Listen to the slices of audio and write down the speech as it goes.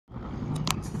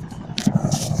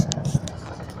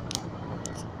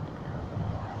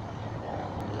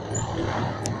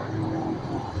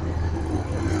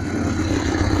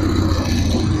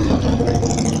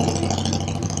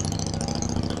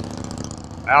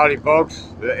Howdy folks,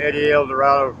 the Eddie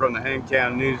Eldorado from the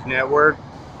Hangtown News Network.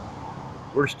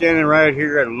 We're standing right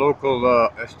here at a local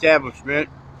establishment.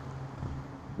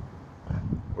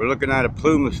 We're looking at a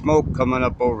plume of smoke coming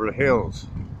up over the hills.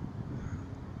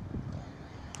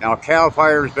 Now CAL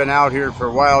FIRE's been out here for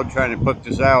a while trying to put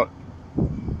this out.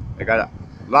 They got a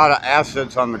lot of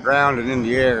assets on the ground and in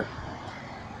the air.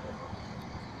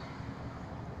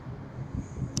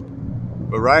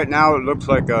 But right now it looks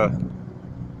like a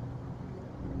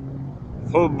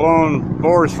full-blown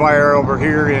forest fire over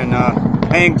here in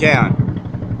Hangtown.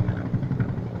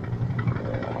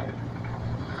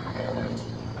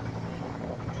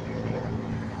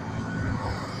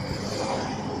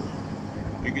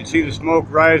 You can see the smoke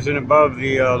rising above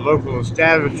the local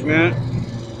establishment.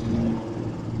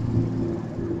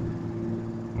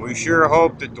 We sure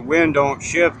hope that the wind don't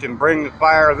shift and bring the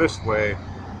fire this way,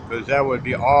 because that would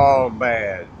be all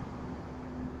bad.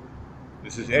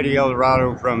 This is Eddie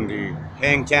Eldorado from the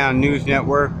Hangtown News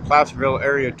Network, Placerville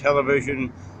Area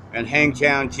Television, and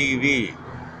Hangtown TV,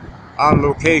 on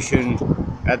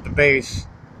location at the base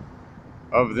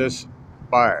of this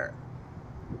fire.